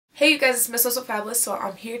Hey you guys, it's mzosofabolousTV. So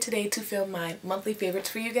I'm here today to film my monthly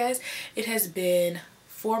favorites for you guys. It has been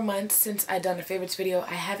 4 months since I've done a favorites video.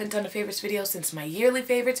 I haven't done a favorites video since my yearly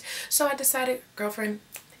favorites. So I decided, girlfriend,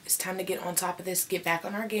 it's time to get on top of this, get back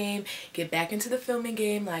on our game, get back into the filming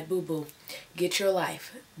game. Like, boo boo, get your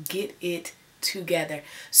life, get it together.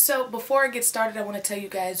 So before I get started, I want to tell you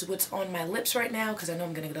guys what's on my lips right now, because I know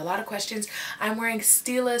I'm going to get a lot of questions. I'm wearing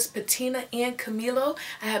Stila's Patina and Camilo.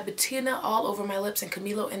 I have Patina all over my lips and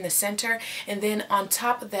Camilo in the center, and then on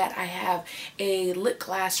top of that I have a lip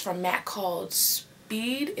gloss from MAC called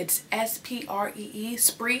Speed. It's S-P-R-E-E,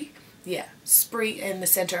 Spree. Yeah, Spree in the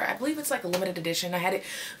center. I believe it's like a limited edition. I had it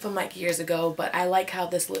from like years ago, but I like how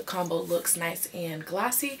this lip combo looks nice and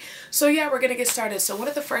glossy. So yeah, we're gonna get started. So one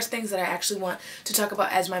of the first things that I actually want to talk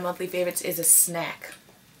about as my monthly favorites is a snack.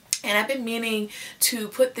 And I've been meaning to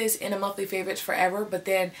put this in a monthly favorites forever, but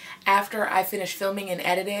then after I finished filming and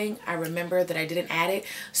editing, I remember that I didn't add it.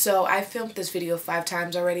 So I filmed this video 5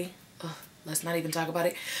 times already. Ugh, let's not even talk about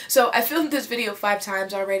it. So I filmed this video 5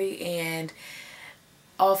 times already, and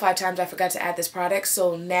all 5 times I forgot to add this product,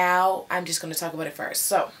 so now I'm just going to talk about it first.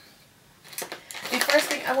 So the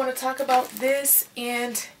first thing I want to talk about this,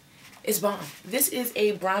 and it's bomb. This is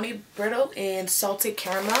a brownie brittle and salted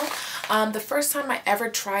caramel. The first time I ever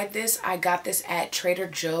tried this, I got this at Trader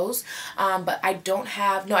Joe's, but I don't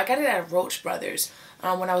have, no, I got it at Roach Brothers.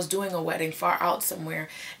 When I was doing a wedding far out somewhere,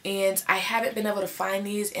 and I haven't been able to find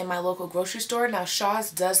these in my local grocery store. Now Shaw's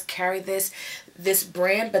does carry this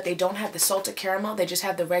brand, but they don't have the salted caramel. They just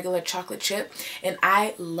have the regular chocolate chip, and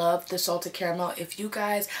I love the salted caramel. If you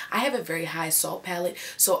guys, I have a very high salt palate,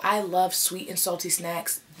 so I love sweet and salty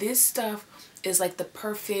snacks. This stuff is like the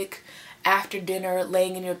perfect after dinner,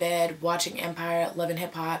 laying in your bed, watching Empire, loving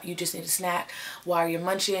hip hop. You just need a snack while you're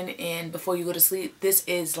munching and before you go to sleep. This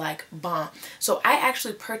is like bomb. So I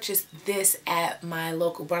actually purchased this at my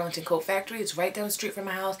local Burlington Coat Factory. It's right down the street from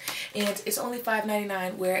my house, and it's only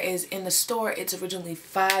 $5.99, whereas in the store it's originally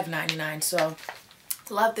 $5.99. So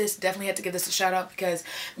love this. Definitely had to give this a shout out, because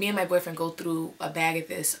me and my boyfriend go through a bag of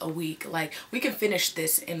this a week. Like, we can finish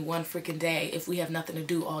this in one freaking day if we have nothing to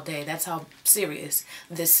do all day. That's how serious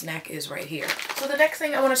this snack is right here. So the next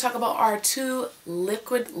thing I want to talk about are 2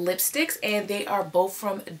 liquid lipsticks, and they are both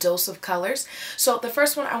from Dose of Colors. So the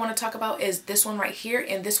first one I want to talk about is this one right here,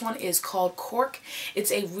 and this one is called Cork.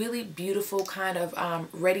 It's a really beautiful kind of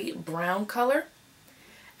reddy brown color.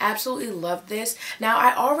 Absolutely love this. Now,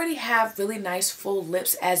 I already have really nice full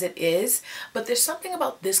lips as it is, but there's something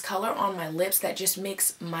about this color on my lips that just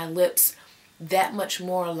makes my lips that much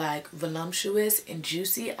more like voluptuous and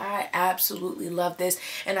juicy. I absolutely love this,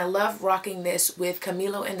 and I love rocking this with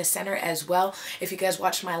Camilo in the center as well. If you guys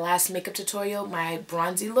watched my last makeup tutorial, my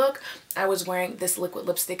bronzy look, I was wearing this liquid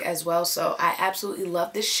lipstick as well, so I absolutely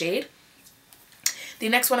love this shade. The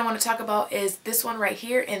next one I want to talk about is this one right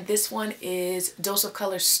here, and this one is Dose of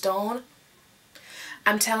Color Stone.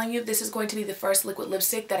 I'm telling you, this is going to be the first liquid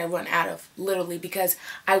lipstick that I run out of, literally, because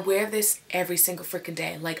I wear this every single freaking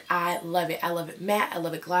day. Like, I love it. I love it matte. I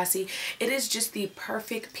love it glossy. It is just the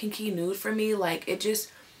perfect pinky nude for me. Like, it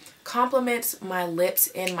just complements my lips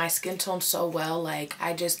and my skin tone so well. Like,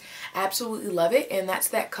 I just absolutely love it, and that's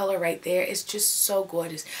that color right there. It's just so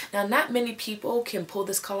gorgeous. Now, not many people can pull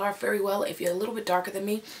this color off very well. If you're a little bit darker than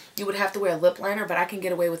me, you would have to wear a lip liner, but I can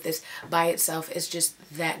get away with this by itself. It's just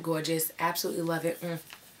that gorgeous. Absolutely love it.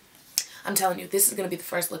 I'm telling you, this is going to be the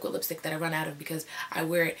first liquid lipstick that I run out of, because I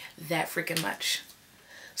wear it that freaking much.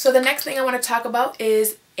 So the next thing I want to talk about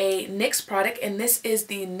is a NYX product, and this is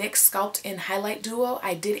the NYX Sculpt and Highlight Duo.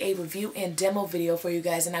 I did a review and demo video for you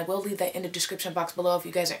guys, and I will leave that in the description box below if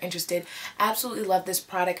you guys are interested. Absolutely love this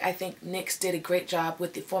product. I think NYX did a great job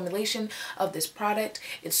with the formulation of this product.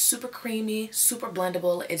 It's super creamy, super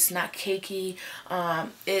blendable. It's not cakey.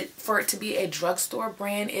 For it to be a drugstore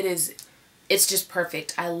brand, it's just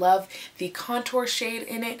perfect. I love the contour shade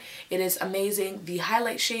in it. It is amazing. The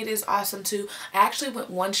highlight shade is awesome too. I actually went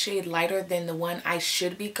 1 shade lighter than the one I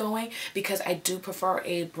should be going, because I do prefer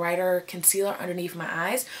a brighter concealer underneath my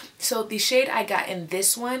eyes. So the shade I got in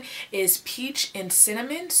this one is Peach and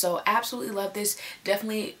Cinnamon. So absolutely love this.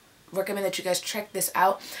 Definitely recommend that you guys check this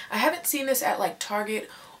out. I haven't seen this at like Target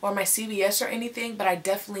or my CVS or anything, but I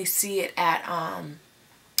definitely see it at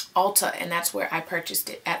Ulta, and that's where I purchased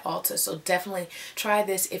it, at Ulta. So definitely try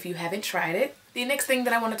this if you haven't tried it. The next thing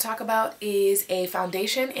that I want to talk about is a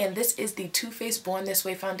foundation, and this is the Too Faced Born This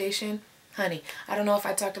Way foundation. Honey, I don't know if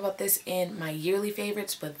I talked about this in my yearly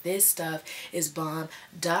favorites, but this stuff is bomb.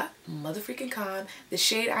 Motherfreaking.com. The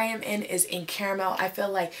shade I am in is in caramel. I feel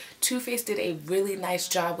like Too Faced did a really nice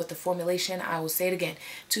job with the formulation. I will say it again.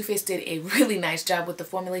 Too Faced did a really nice job with the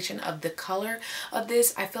formulation of the color of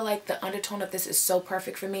this. I feel like the undertone of this is so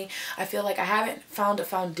perfect for me. I feel like I haven't found a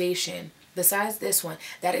foundation besides this one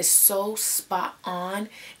that is so spot on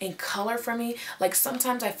in color for me. Like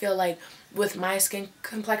sometimes I feel like with my skin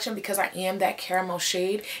complexion, because I am that caramel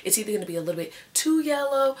shade, it's either going to be a little bit too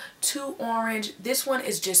yellow, too orange. This one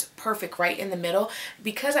is just perfect right in the middle.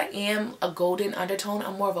 Because I am a golden undertone,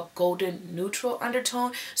 I'm more of a golden neutral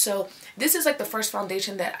undertone. So this is like the first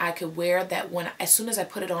foundation that I could wear that as soon as I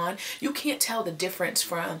put it on, you can't tell the difference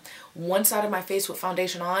from one side of my face with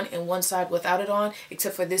foundation on and one side without it on,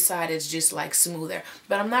 except for this side is just like smoother.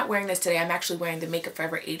 But I'm not wearing this today. I'm actually wearing the Makeup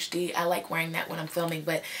Forever HD. I like wearing that when I'm filming,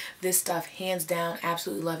 but this stuff, hands down,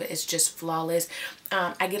 absolutely love it. It's just flawless.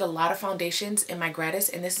 I get a lot of foundations in my gratis,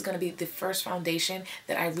 and this is going to be the first foundation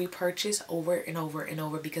that I repurchase over and over and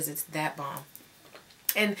over because it's that bomb.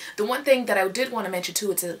 And the one thing that I did want to mention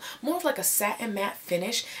too, it's more of like a satin matte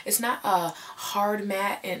finish. It's not a hard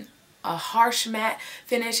matte and a harsh matte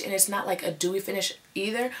finish, and it's not like a dewy finish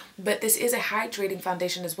either, but this is a hydrating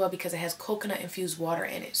foundation as well because it has coconut infused water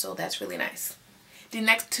in it, so that's really nice. The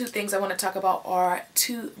next two things I want to talk about are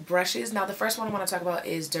two brushes. Now the first one I want to talk about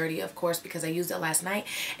is Dirty, of course, because I used it last night,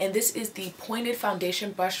 and this is the pointed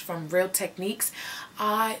foundation brush from Real Techniques.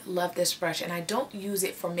 I love this brush, and I don't use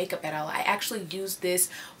it for makeup at all. I actually use this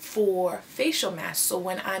for facial masks. So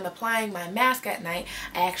when I'm applying my mask at night,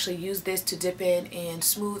 I actually use this to dip in and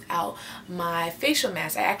smooth out my facial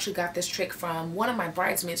mask. I actually got this trick from one of my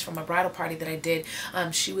bridesmaids from a bridal party that I did.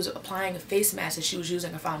 She was applying a face mask and she was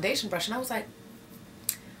using a foundation brush, and I was like,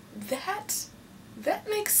 that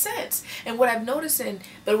makes sense. And what I've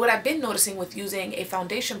been noticing with using a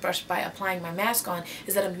foundation brush by applying my mask on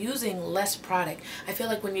is that I'm using less product. I feel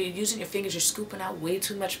like when you're using your fingers, you're scooping out way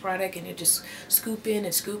too much product and you're just scooping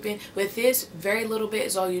and scooping. With this, very little bit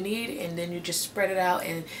is all you need, and then you just spread it out,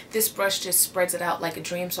 and this brush just spreads it out like a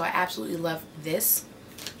dream. So I absolutely love this.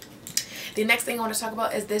 The next thing I want to talk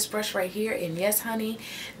about is this brush right here, and yes honey,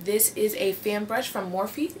 this is a fan brush from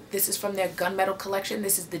Morphe. This is from their Gunmetal collection.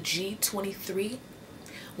 This is the G23.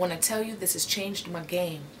 When I tell you, this has changed my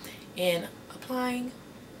game in applying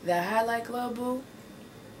the highlight glow, boo.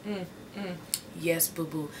 Yes, boo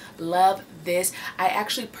boo, love this. I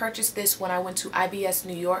actually purchased this when I went to IBS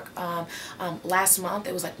New York last month.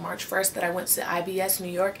 It was like March 1st that I went to IBS New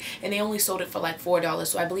York, and they only sold it for like $4.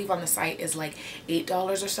 So I believe on the site is like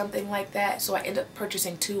 $8 or something like that. So I ended up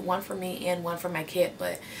purchasing two, one for me and one for my kid.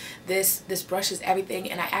 But this brush is everything,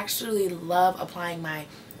 and I actually love applying my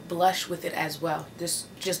blush with it as well. This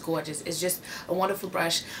just gorgeous. It's just a wonderful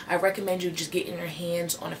brush. I recommend you just getting your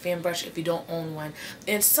hands on a fan brush if you don't own one,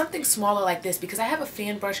 and something smaller like this, because I have a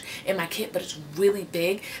fan brush in my kit but it's really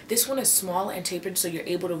big. This one is small and tapered, so you're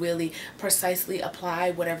able to really precisely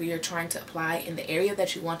apply whatever you're trying to apply in the area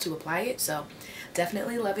that you want to apply it. So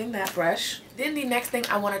definitely loving that brush. Then the next thing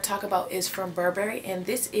I want to talk about is from Burberry, and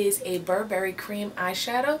this is a Burberry cream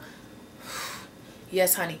eyeshadow.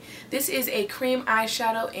 Yes, honey. This is a cream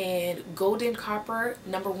eyeshadow in Golden Copper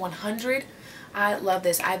number 100. I love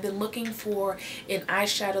this. I've been looking for an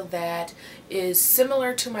eyeshadow that is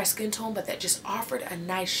similar to my skin tone, but that just offered a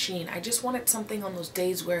nice sheen. I just wanted something on those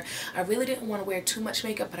days where I really didn't want to wear too much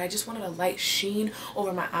makeup, but I just wanted a light sheen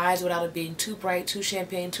over my eyes without it being too bright, too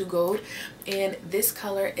champagne, too gold. And this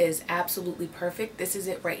color is absolutely perfect. This is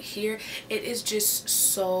it right here. It is just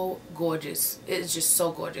so gorgeous. It is just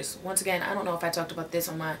so gorgeous. Once again, I don't know if I talked about this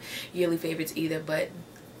on my yearly favorites either, but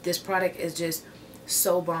this product is just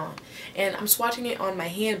so bomb. And I'm swatching it on my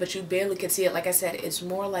hand, but you barely can see it. Like I said, it's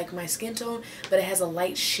more like my skin tone, but it has a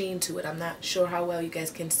light sheen to it. I'm not sure how well you guys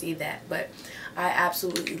can see that, but I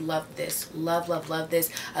absolutely love this. Love, love, love this.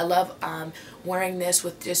 I love wearing this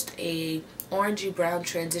with just a orangey brown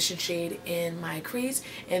transition shade in my crease,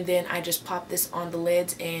 and then I just pop this on the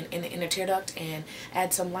lids and in the inner tear duct and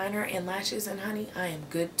add some liner and lashes, and honey, I am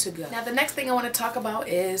good to go. Now the next thing I want to talk about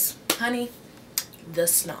is, honey, the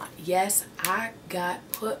snot. Yes, I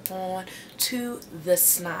got put on to the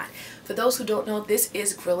snot. For those who don't know, this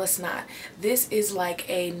is Gorilla Snot. This is like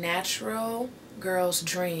a natural girl's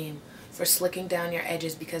dream for slicking down your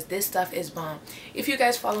edges, because this stuff is bomb. If you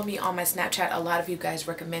guys follow me on my Snapchat, a lot of you guys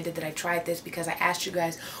recommended that I tried this because I asked you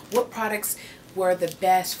guys what products were the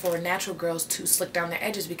best for natural girls to slick down their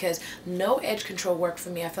edges, because no edge control worked for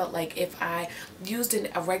me. I felt like if I used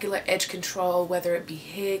a regular edge control, whether it be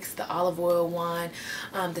Hicks, the olive oil one,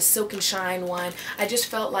 the Silk and Shine one, I just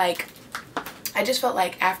felt like I just felt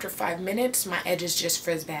like after 5 minutes my edges just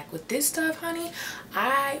frizz back. With this stuff, honey,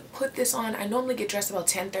 I put this on. I normally get dressed about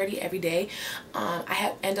 10:30 every day.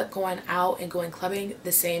 End up going out and going clubbing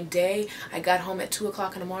the same day. I got home at 2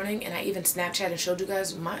 o'clock in the morning, and I even Snapchat and showed you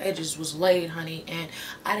guys my edges was laid, honey, and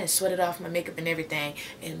I didn't sweat it off my makeup and everything,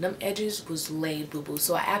 and them edges was laid, boo-boo.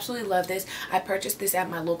 So I absolutely love this. I purchased this at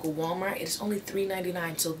my local Walmart. It is only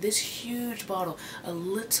 $3.99. So this huge bottle, a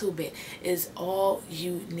little bit, is all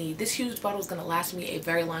you need. This huge bottle is going to last me a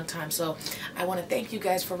very long time. So I want to thank you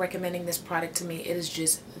guys for recommending this product to me. It is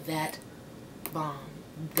just that bomb.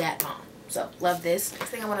 That bomb. So love this.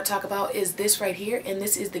 Next thing I want to talk about is this right here, and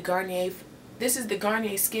this is the Garnier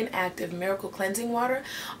Skin Active Miracle Cleansing Water,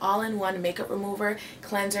 all-in-one makeup remover,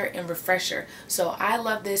 cleanser, and refresher. So I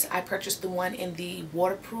love this. I purchased the one in the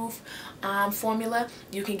waterproof formula.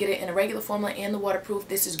 You can get it in a regular formula and the waterproof.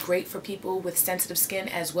 This is great for people with sensitive skin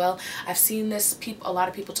as well. I've seen this, a lot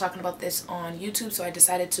of people talking about this on YouTube, so I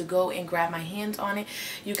decided to go and grab my hands on it.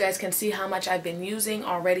 You guys can see how much I've been using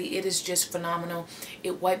already. It is just phenomenal.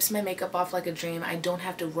 It wipes my makeup off like a dream. I don't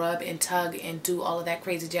have to rub and tug and do all of that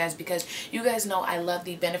crazy jazz, because you guys know I love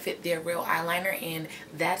the Benefit Their Real eyeliner, and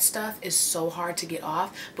that stuff is so hard to get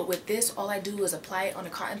off. But with this, all I do is apply it on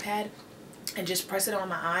a cotton pad and just press it on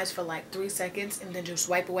my eyes for like 3 seconds, and then just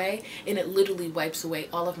wipe away, and it literally wipes away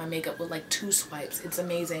all of my makeup with like 2 swipes. It's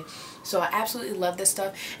amazing. So I absolutely love this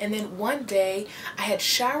stuff. And then one day I had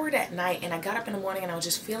showered at night, and I got up in the morning and I was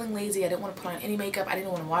just feeling lazy. I didn't want to put on any makeup. I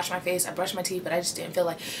didn't want to wash my face. I brushed my teeth, but I just didn't feel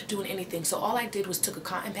like doing anything. So all I did was took a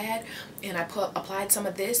cotton pad, and I applied some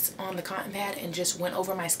of this on the cotton pad and just went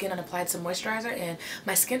over my skin and applied some moisturizer, and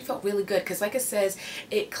my skin felt really good, because like it says,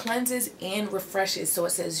 it cleanses and refreshes. So it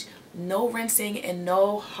says no rinsing and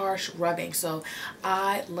no harsh rubbing. So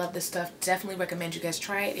I love this stuff. Definitely recommend you guys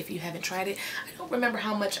try it if you haven't tried it. I don't remember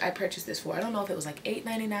how much I purchased this for. I don't know if it was like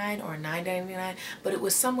 $8.99 or $9.99, but it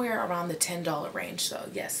was somewhere around the $10 range. So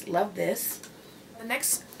yes, love this.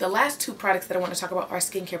 The last 2 products that I want to talk about are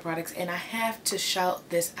skincare products, and I have to shout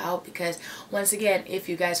this out because, once again, if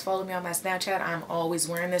you guys follow me on my Snapchat, I'm always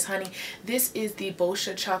wearing this, honey. This is the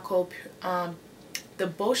Boscia Choco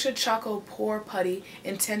Pore Putty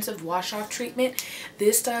Intensive Wash Off Treatment.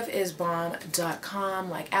 This stuff is bomb.com.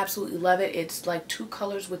 Like, absolutely love it. It's like 2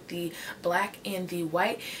 colors with the black and the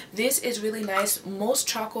white. This is really nice. Most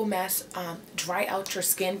Choco masks dry out your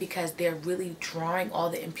skin because they're really drawing all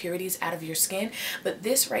the impurities out of your skin. But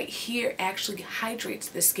this right here actually hydrates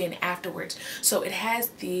the skin afterwards. So it has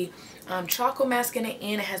the Choco mask in it,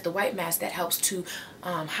 and it has the white mask that helps to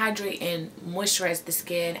hydrate and moisturize the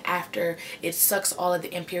skin after it sucks all of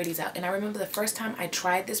the impurities out. And I remember the first time I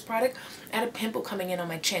tried this product, I had a pimple coming in on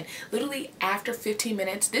my chin. Literally after 15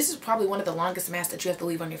 minutes, this is probably one of the longest masks that you have to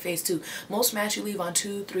leave on your face too. Most masks you leave on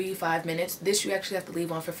 2, 3, 5 minutes. This you actually have to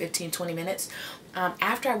leave on for 15, 20 minutes.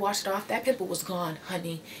 After I washed it off, that pimple was gone,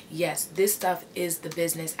 honey. Yes, this stuff is the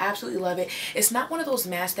business. Absolutely love it. It's not one of those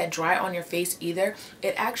masks that dry on your face either.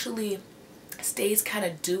 It actually stays kind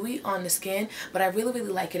of dewy on the skin, but I really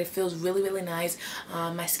like it. It feels really nice.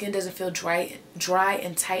 My skin doesn't feel dry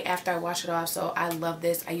and tight after I wash it off, so I love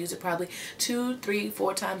this. I use it probably 2, 3,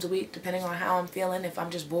 4 times a week depending on how I'm feeling. If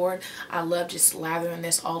I'm just bored, I love just slathering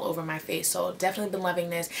this all over my face. So definitely been loving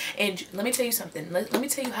this. And let me tell you something. Let me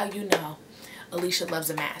tell you how you know Alicia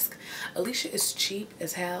loves a mask. Alicia is cheap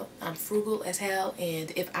as hell. I'm frugal as hell,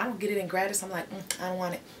 and if I don't get it in gratis, I'm like, I don't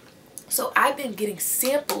want it. So I've been getting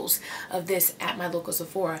samples of this at my local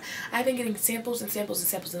Sephora. I've been getting samples and samples and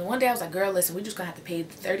samples. And one day I was like, girl, listen, we're just going to have to pay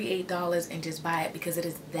 $38 and just buy it because it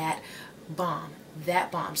is that bomb.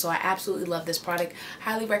 That bomb. So I absolutely love this product.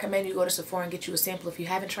 Highly recommend you go to Sephora and get you a sample if you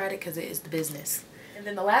haven't tried it, because it is the business. And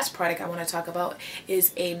then the last product I want to talk about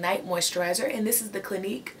is a night moisturizer. And this is the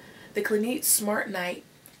Clinique Smart Night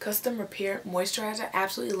Custom Repair Moisturizer.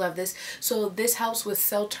 Absolutely love this. So this helps with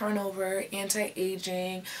cell turnover,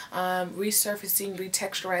 anti-aging, resurfacing,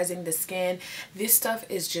 retexturizing the skin. This stuff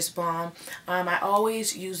is just bomb. I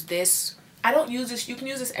always use this. I don't use this, you can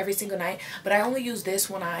use this every single night, but I only use this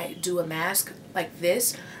when I do a mask like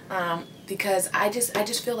this, because I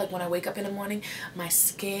just feel like when I wake up in the morning, my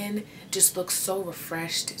skin just looks so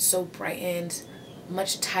refreshed, so brightened,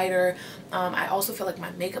 much tighter. I also feel like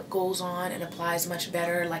my makeup goes on and applies much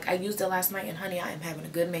better. Like, I used it last night, and honey, I am having a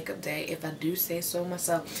good makeup day, if I do say so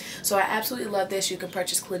myself. So I absolutely love this. You can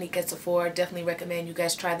purchase Clinique at Sephora. Definitely recommend you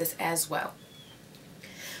guys try this as well.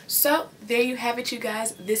 So there you have it, you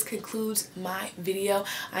guys. This concludes my video.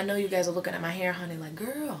 I know you guys are looking at my hair, honey, like,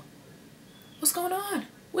 girl, what's going on?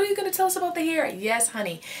 What are you going to tell us about the hair? Yes,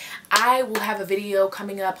 honey. I will have a video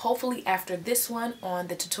coming up hopefully after this one on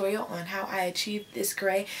the tutorial on how I achieved this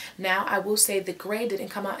gray. Now, I will say the gray didn't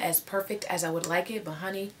come out as perfect as I would like it, but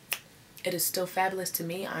honey, it is still fabulous to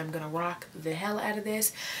me. I'm gonna rock the hell out of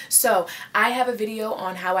this. So I have a video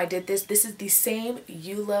on how I did this. This is the same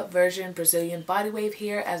Eula version Brazilian body wave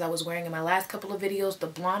hair as I was wearing in my last couple of videos, the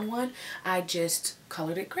blonde one. I just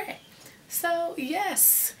colored it gray. So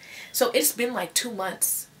yes. So it's been like 2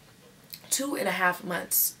 months, 2.5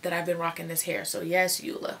 months that I've been rocking this hair. So yes,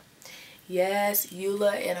 Eula. Yes,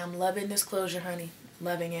 Eula, and I'm loving this closure, honey.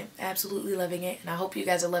 Loving it, absolutely loving it, and I hope you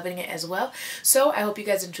guys are loving it as well. So I hope you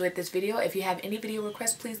guys enjoyed this video. If you have any video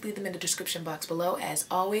requests, please leave them in the description box below. As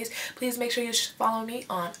always, please make sure you follow me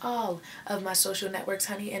on all of my social networks,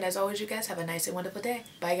 honey, and as always, you guys have a nice and wonderful day.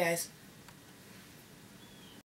 Bye, guys.